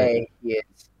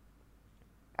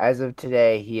 As of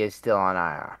today, he is still on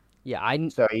IR. Yeah,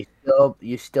 So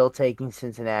you still taking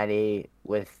Cincinnati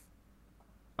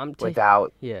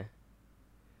without? Yeah.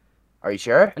 Are you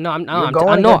sure? No, I'm You're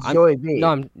going against Joey B.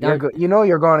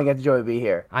 You're going against Joey B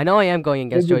here. I know I am going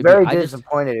against Joey B. He'd be very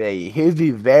disappointed at you. He'd be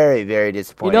very, very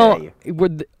disappointed at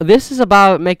you. This is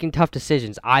about making tough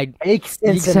decisions. Take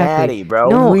Cincinnati, bro.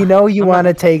 No, we know you want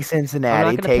to take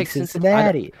Cincinnati. Take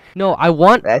Cincinnati.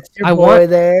 That's your boy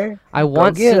there. I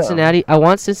want Cincinnati. I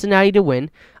want Cincinnati to win.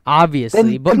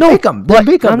 Obviously, but no, pick them.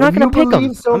 I'm not going to pick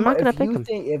them. I'm not going to pick them.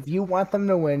 If you want them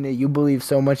to win, you believe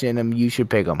so much in them, you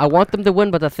should pick them. I want them to win,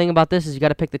 but the thing about this is you got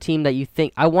to pick the team that you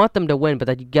think. I want them to win,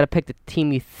 but you got to pick the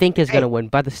team you think is going to win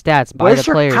by the stats, by the players.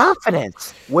 Where's your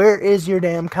confidence? Where is your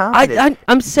damn confidence?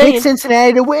 I'm saying pick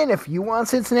Cincinnati to win. If you want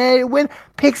Cincinnati to win,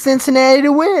 pick Cincinnati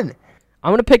to win. I'm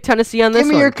going to pick Tennessee on this one.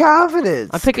 Give me your confidence.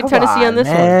 I'm picking Tennessee on this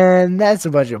one. Man, that's a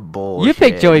bunch of bullshit. You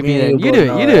pick Joey B then. You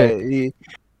do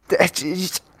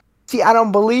it. See, I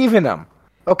don't believe in him.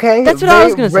 Okay? That's what I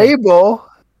was going to say. Vrabel,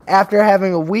 after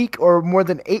having a week or more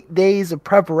than 8 days of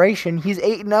preparation, he's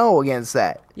 8-0 against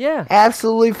that. Yeah.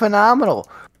 Absolutely phenomenal.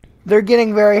 They're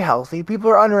getting very healthy. People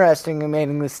are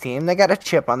underestimating this team. They got a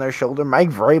chip on their shoulder. Mike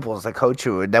Vrabel's the coach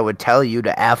that would tell you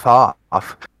to F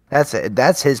off.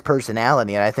 That's his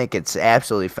personality, and I think it's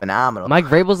absolutely phenomenal. Mike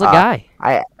Vrabel's the guy.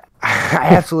 I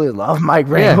absolutely love Mike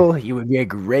Vrabel. Yeah. He would be a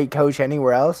great coach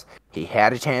anywhere else. He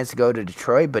had a chance to go to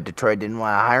Detroit, but Detroit didn't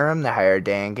want to hire him. They hired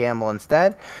Dan Campbell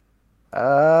instead.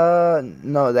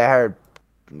 No, they hired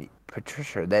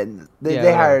Patricia. They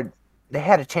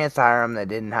had a chance to hire him. They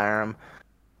didn't hire him.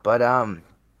 But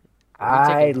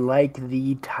I like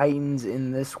the Titans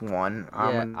in this one.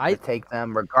 I'm going to take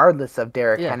them regardless of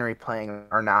Derrick Henry playing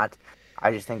or not.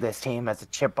 I just think this team has a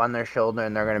chip on their shoulder,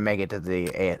 and they're going to make it to the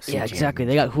AFC. Yeah, exactly.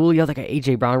 They got Julio, they got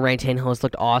A.J. Brown, Ryan Tannehill's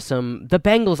looked awesome. The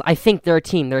Bengals, I think they're a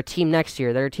team. They're a team next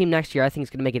year. I think it's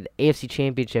going to make it the AFC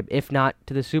Championship, if not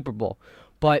to the Super Bowl.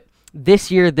 But this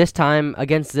year, this time,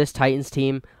 against this Titans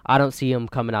team, I don't see them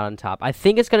coming out on top. I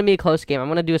think it's going to be a close game. I'm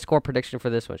going to do a score prediction for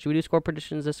this one. Should we do score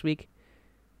predictions this week?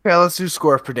 Yeah, let's do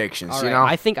score predictions. All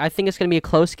right. I think it's going to be a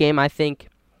close game. I think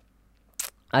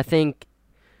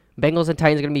Bengals and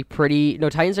Titans are going to be pretty... No,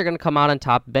 Titans are going to come out on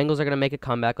top. Bengals are going to make a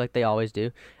comeback like they always do.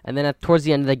 And then towards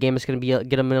the end of the game, it's going to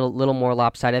get them a little more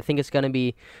lopsided. I think it's going to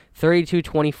be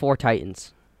 32-24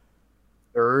 Titans.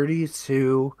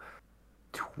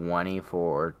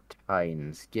 32-24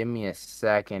 Titans. Give me a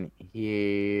second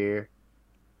here.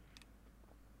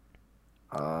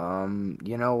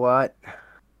 You know what?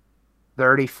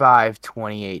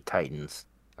 35-28 Titans.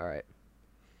 All right.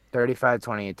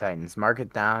 35-28 Titans. Mark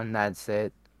it down. That's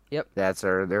it. Yep.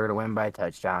 They're gonna win by a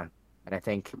touchdown. And I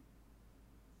think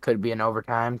could be an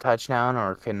overtime touchdown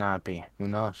or could not be. Who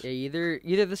knows? Yeah, either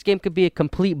this game could be a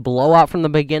complete blowout from the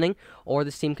beginning, or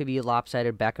this team could be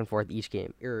lopsided back and forth each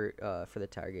game, or for the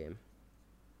entire game.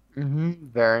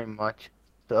 Very much.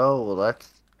 So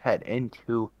let's head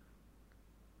into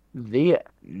the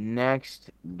next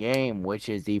game, which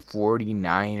is the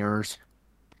 49ers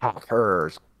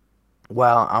Packers.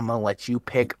 Well, I'm gonna let you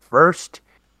pick first.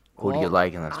 Who do you Well,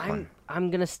 like in this I'm one? I'm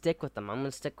gonna stick with them. I'm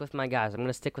gonna stick with my guys. I'm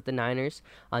gonna stick with the Niners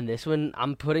on this one.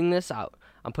 I'm putting this out.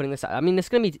 I mean, it's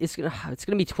gonna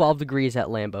be 12 degrees at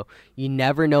Lambeau. You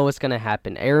never know what's gonna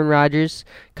happen. Aaron Rodgers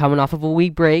coming off of a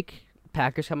week break.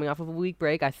 Packers coming off of a week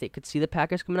break. I think could see the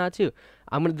Packers coming out too.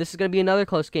 This is gonna be another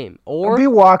close game. Don't Or be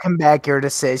walking back your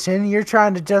decision. You're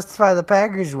trying to justify the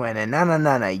Packers winning.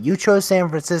 No. You chose San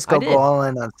Francisco. I Go did. all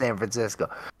in on San Francisco.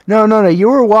 No. You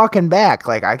were walking back.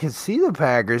 Like I could see the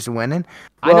Packers winning.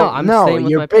 I know. Well, I'm no, staying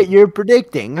with my pick. you're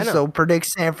predicting. I know. So predict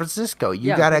San Francisco. You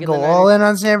Yeah, I'm gotta picking the go all Niners. in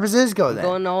on San Francisco I'm then.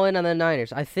 going all in on the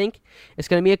Niners. I think it's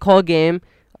going to be a cold game.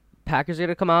 Packers are going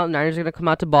to come out. Niners are going to come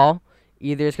out to ball.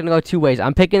 Either it's going to go two ways.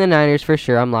 I'm picking the Niners for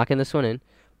sure. I'm locking this one in.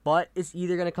 But it's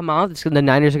either going to come out. The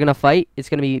Niners are going to fight. It's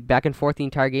going to be back and forth the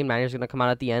entire game. Niners are going to come out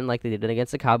at the end like they did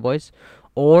against the Cowboys.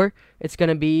 Or it's going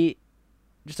to be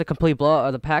just a complete blowout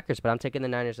of the Packers. But I'm taking the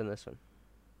Niners in this one.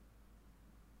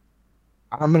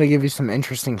 I'm gonna give you some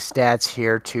interesting stats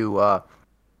here to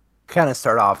kind of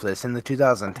start off this. In the Joey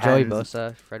 2010s,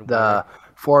 Bosa, Fred the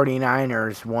Warner.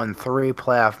 49ers won 3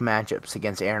 playoff matchups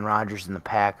against Aaron Rodgers and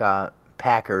the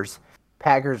Packers.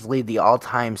 Packers lead the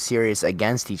all-time series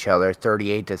against each other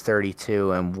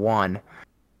 38-32 and won.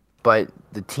 But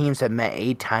the teams have met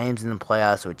 8 times in the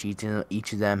playoffs, which each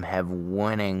of them have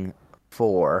winning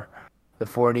 4. The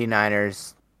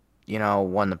 49ers,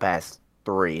 won the past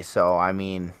 3. So, I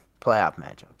mean, playoff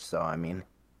matchups. So, I mean,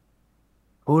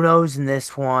 who knows in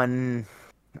this one?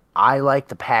 I like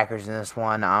the Packers in this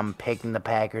one. I'm picking the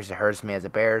Packers. It hurts me as a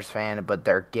Bears fan, but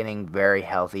they're getting very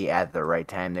healthy at the right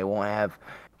time. They won't have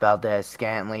Valdez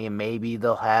Scantling. Maybe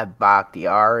they'll have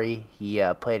Bakhtiari. He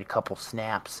played a couple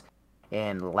snaps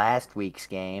in last week's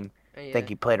game. I think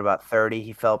he played about 30.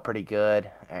 He felt pretty good.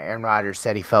 Aaron Rodgers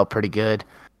said he felt pretty good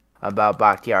about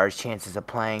Bakhtiari's chances of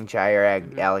playing.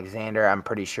 Jair Alexander, I'm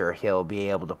pretty sure he'll be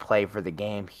able to play for the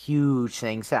game. Huge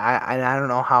things. I don't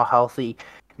know how healthy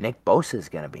Nick Bosa is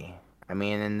going to be. I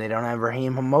mean, and they don't have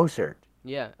Raheem Mostert.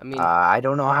 Yeah, I mean, I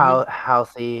don't know how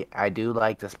healthy. I do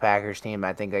like this Packers team.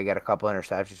 I think they got a couple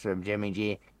interceptions from Jimmy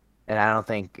G. And I don't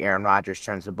think Aaron Rodgers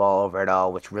turns the ball over at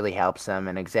all, which really helps them.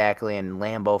 And exactly in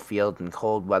Lambeau Field and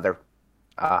cold weather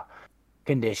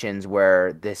conditions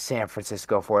where this San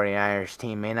Francisco 49ers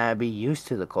team may not be used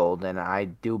to the cold. And I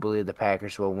do believe the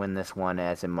Packers will win this one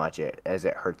as much as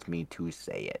it hurts me to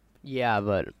say it. yeah,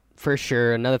 but for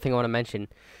sure. Another thing I want to mention,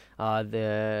 it's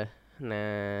the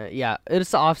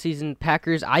offseason.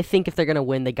 Packers, I think if they're going to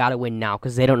win, they got to win now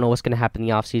because they don't know what's going to happen in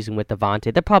the offseason with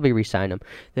Devontae. They'll probably re-sign him.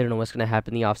 They don't know what's going to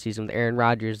happen in the offseason with Aaron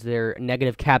Rodgers. They're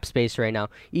negative cap space right now.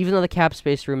 Even though the cap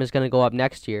space room is going to go up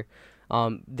next year,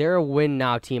 they're a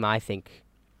win-now team, I think.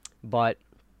 But,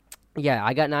 yeah,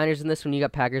 I got Niners in this one. You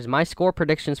got Packers. My score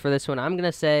predictions for this one, I'm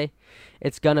going to say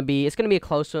it's going to be a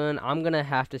close one. I'm going to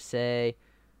have to say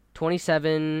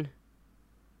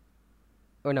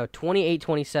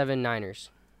 28-27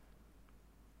 Niners.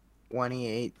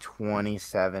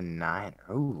 28-27 Niners.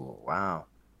 Ooh, wow.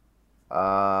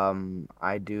 I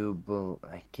think they're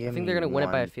going to win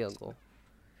it by a field goal.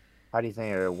 How do you think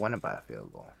they're going to win it by a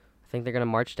field goal? I think they're going to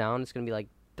march down. It's going to be like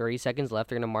 30 seconds left.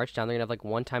 They're going to march down. They're going to have like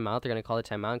one timeout. They're going to call the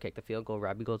timeout and kick the field goal.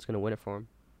 Robbie Gould's going to win it for them.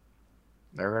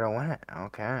 They're going to win it.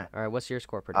 Okay. All right, what's your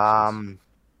score predictions?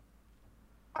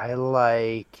 I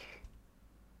like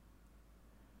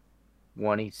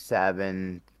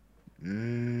 27.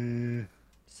 17.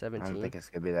 I don't think it's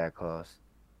going to be that close.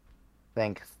 I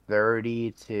think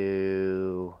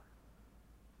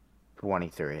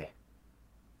 30-23.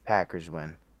 Packers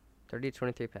win.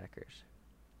 30-23 Packers.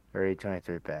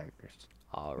 30-23 Packers.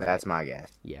 All right. That's my guess.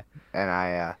 Yeah. And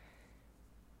I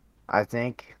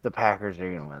think the Packers are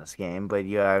going to win this game, but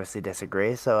you obviously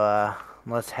disagree. So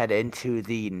let's head into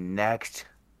the next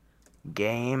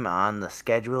game on the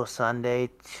schedule. Sunday,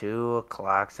 2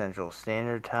 o'clock Central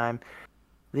Standard Time.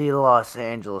 The Los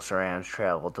Angeles Rams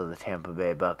travel to the Tampa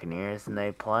Bay Buccaneers, and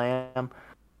they play them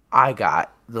I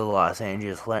got the Los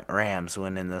Angeles Rams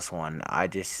winning this one. I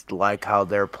just like how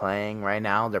they're playing right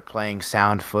now. They're playing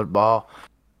sound football.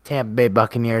 Tampa Bay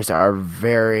Buccaneers are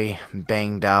very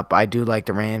banged up. I do like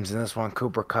the Rams in this one,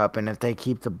 Cooper Cup, and if they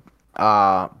keep the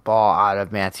ball out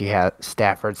of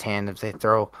Stafford's hand, if they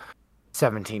throw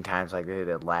 17 times like they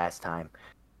did last time,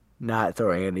 not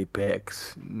throwing any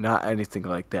picks, not anything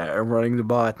like that, and running the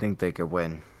ball, I think they could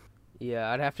win.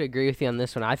 Yeah, I'd have to agree with you on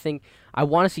this one. I think I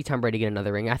want to see Tom Brady get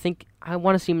another ring. I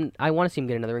want to see him. I want to see him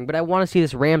get another ring. But I want to see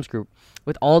this Rams group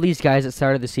with all these guys that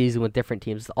started the season with different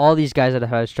teams, all these guys that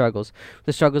have had struggles,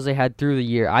 the struggles they had through the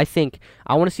year. I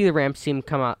want to see the Rams team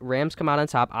come out. Rams come out on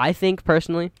top. I think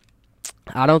personally,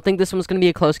 I don't think this one's going to be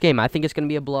a close game. I think it's going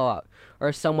to be a blowout or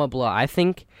a somewhat blowout. I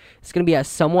think it's going to be a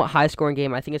somewhat high-scoring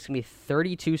game. I think it's going to be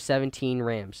 32-17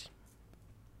 Rams.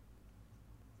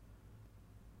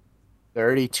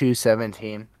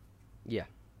 32-17. Yeah.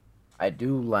 I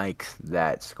do like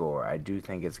that score. I do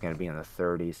think it's going to be in the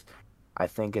 30s. I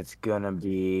think it's going to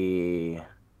be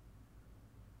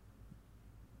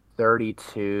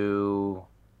 32.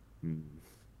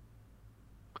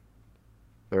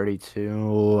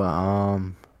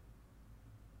 32.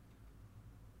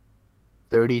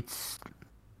 30,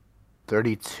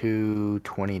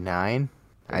 32-29.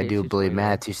 I do believe 32-29.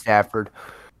 Matthew Stafford,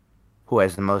 who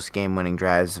has the most game-winning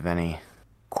drives of any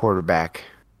quarterback.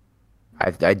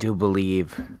 I do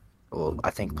believe, well, I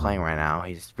think playing right now,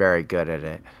 he's very good at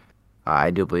it.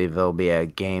 I do believe there'll be a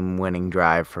game-winning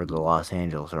drive for the Los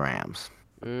Angeles Rams.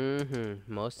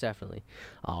 Most definitely.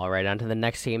 All right, on to the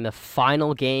next game, the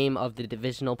final game of the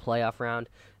divisional playoff round,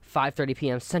 5:30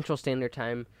 p.m. Central Standard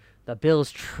Time. The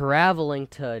Bills traveling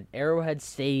to Arrowhead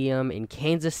Stadium in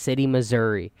Kansas City,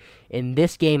 Missouri. In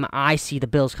this game, I see the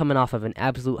Bills coming off of an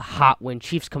absolute hot win.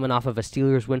 Chiefs coming off of a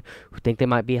Steelers win, who think they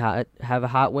might have a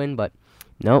hot win, but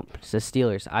nope, it's the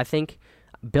Steelers. I think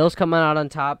Bills coming out on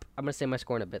top. I'm going to say my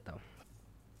score in a bit, though.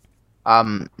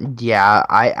 Yeah,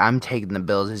 I'm taking the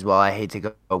Bills as well. I hate to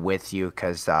go with you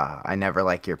because I never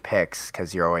like your picks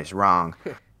because you're always wrong.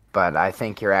 But I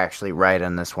think you're actually right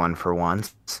on this one for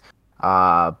once.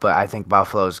 But I think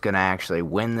Buffalo's going to actually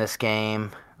win this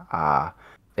game.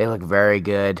 They look very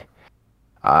good.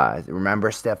 Remember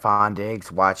Stephon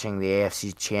Diggs watching the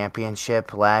AFC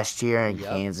Championship last year in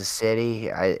Kansas City?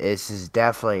 This is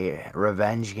definitely a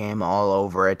revenge game all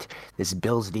over it. This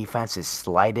Bills defense is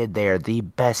slighted. They are the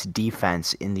best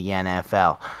defense in the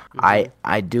NFL.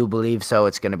 I do believe so.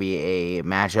 It's going to be a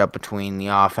matchup between the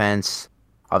offense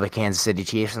of the Kansas City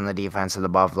Chiefs and the defense of the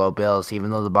Buffalo Bills,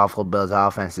 even though the Buffalo Bills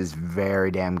offense is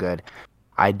very damn good.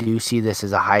 I do see this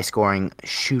as a high-scoring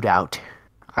shootout.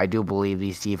 I do believe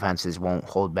these defenses won't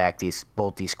hold back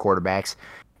both these quarterbacks,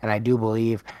 and I do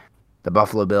believe the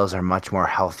Buffalo Bills are much more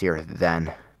healthier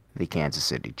than the Kansas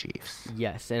City Chiefs.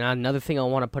 Yes, and another thing I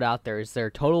want to put out there is their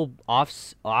total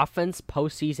offense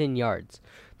postseason yards.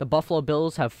 The Buffalo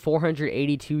Bills have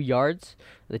 482 yards.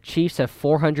 The Chiefs have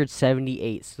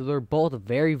 478. So they're both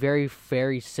very, very,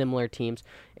 very similar teams.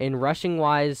 In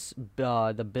rushing-wise,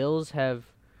 the Bills have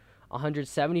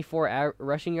 174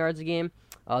 rushing yards a game.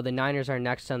 The Niners are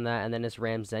next on that, and then it's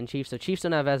Rams, then Chiefs. So Chiefs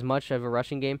don't have as much of a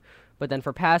rushing game. But then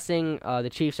for passing, the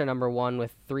Chiefs are number one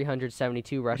with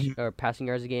 372 passing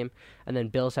yards a game, and then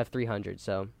Bills have 300.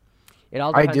 So it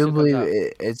all depends. I do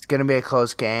believe it's going to be a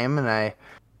close game, and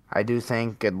I do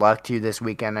think good luck to you this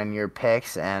weekend on your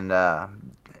picks. And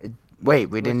wait,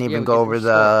 we didn't even go over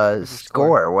the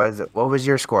score. What was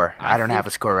your score? I don't have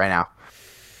a score right now.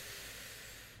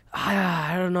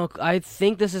 I don't know. I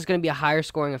think this is going to be a higher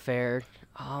scoring affair.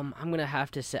 I'm gonna have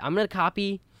to say I'm gonna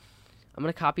copy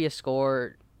a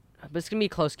score, but it's gonna be a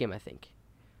close game. I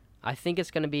think it's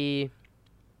gonna be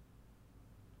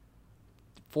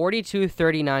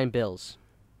 42-39 Bills.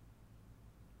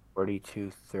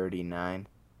 42-39.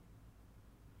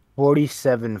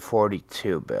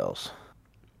 47-42 Bills.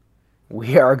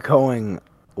 We are going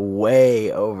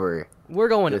way over. We're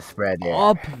going the spread here.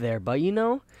 Up there, but you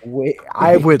know,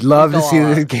 I would love to see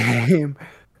this game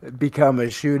become a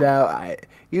shootout.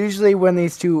 Usually when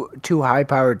these two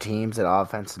high-powered teams that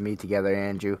offense meet together,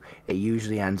 Andrew, it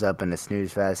usually ends up in a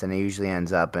snooze fest, and it usually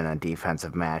ends up in a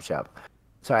defensive matchup.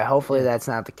 So hopefully that's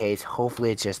not the case.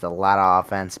 Hopefully it's just a lot of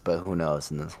offense, but who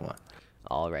knows in this one.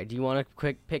 All right. Do you want to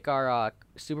quick pick our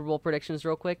Super Bowl predictions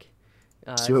real quick?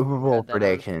 Super Bowl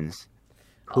predictions.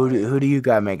 Who do you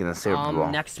got making the Super Bowl?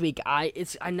 Next week, I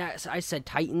said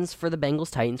Titans for the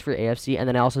Bengals, Titans for AFC, and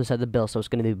then I also said the Bills. So it's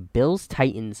going to be Bills,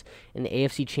 Titans in the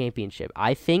AFC Championship.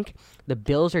 I think the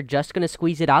Bills are just going to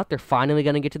squeeze it out. They're finally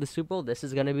going to get to the Super Bowl. This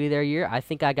is going to be their year. I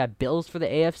think I got Bills for the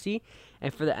AFC,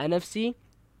 and for the NFC,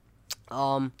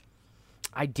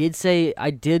 I did say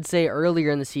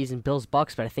earlier in the season Bills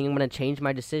Bucks, but I think I'm gonna change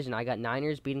my decision. I got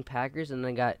Niners beating Packers, and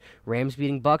then I got Rams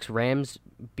beating Bucks, Rams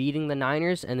beating the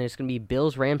Niners, and there's gonna be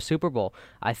Bills Rams Super Bowl.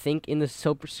 I think in the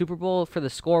Super Bowl for the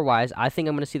score wise, I think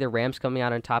I'm gonna see the Rams coming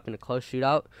out on top in a close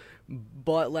shootout.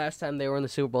 But last time they were in the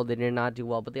Super Bowl, they did not do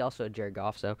well. But they also had Jared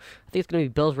Goff, so I think it's gonna be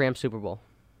Bills Rams Super Bowl.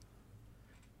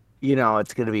 You know,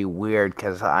 it's going to be weird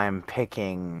because I'm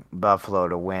picking Buffalo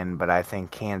to win, but I think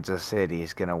Kansas City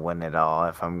is going to win it all,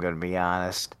 if I'm going to be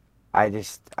honest. I don't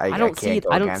see can't it.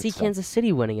 go I don't against see them. Kansas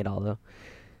City winning it all though.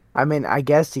 I mean, I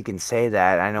guess you can say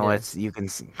that. I know Yeah. you can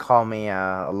call me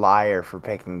a liar for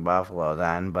picking Buffalo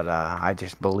then, but I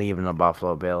just believe in the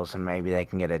Buffalo Bills and maybe they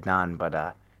can get it done.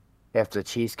 But if the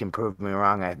Chiefs can prove me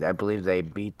wrong, I believe they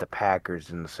beat the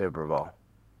Packers in the Super Bowl.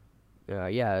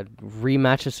 Yeah,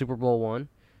 rematch of Super Bowl one.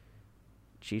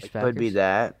 Chiefs It Packers. could be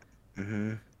that.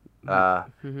 hmm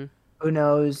Mm-hmm. Who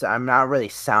knows? I'm not really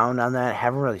sound on that.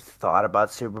 Haven't really thought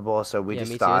about Super Bowl, so we Yeah,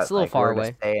 just me too. It's thought a little like far we're to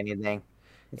away. say anything.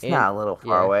 It's And not a little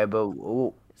far yeah, away, but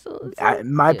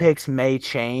my yeah. picks may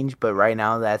change. But right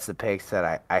now, that's the picks that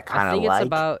I I kind of think like.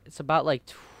 it's about like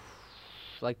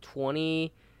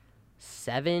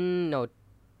 27. No,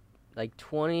 like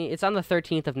 20. It's on the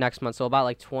 13th of next month, so about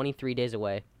like 23 days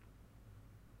away.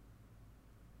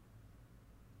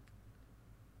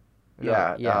 No,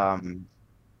 Yeah. yeah,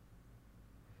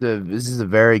 This is a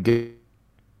very good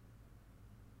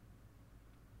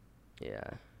yeah.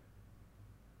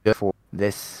 for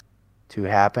this to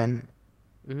happen.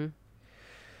 Mm-hmm.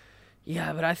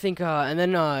 Yeah, but I think, and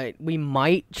then we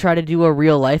might try to do a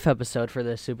real life episode for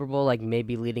the Super Bowl, like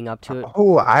maybe leading up to it.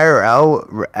 Oh,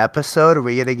 IRL episode. Are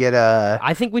we gonna get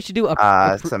I think we should do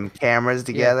some cameras yeah.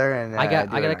 together and I got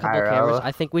do a an couple of cameras. IRL?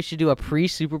 I think we should do a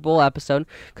pre-Super Bowl episode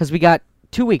because we got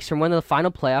 2 weeks from when the final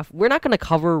playoff. We're not gonna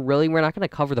cover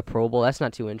the Pro Bowl. That's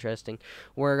not too interesting.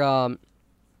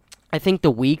 I think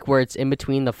the week where it's in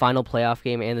between the final playoff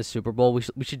game and the Super Bowl, we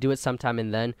should do it sometime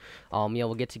and then.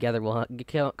 We'll get together. We'll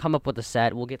come up with a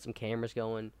set. We'll get some cameras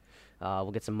going.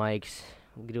 We'll get some mics.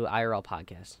 We'll do an IRL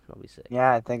podcast. That'll be sick.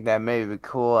 Yeah, I think that may be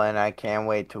cool, and I can't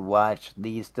wait to watch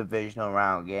these divisional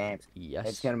round games. Yes.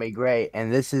 It's gonna be great.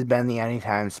 And this has been the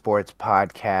Anytime Sports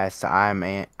Podcast.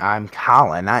 I'm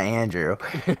Colin, not Andrew,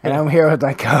 and I'm here with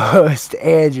my co-host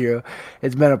Andrew.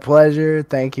 It's been a pleasure.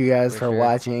 Thank you guys for sure.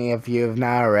 watching. If you have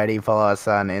not already, follow us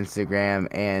on Instagram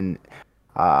and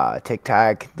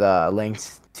TikTok. The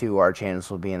links to our channels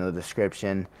will be in the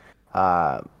description.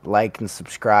 Like and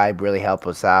subscribe really help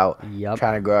us out. Yep.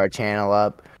 Trying to grow our channel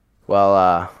up.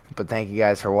 Well, but thank you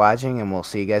guys for watching, and we'll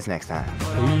see you guys next time.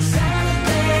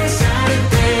 Saturday,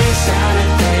 Saturday, Saturday.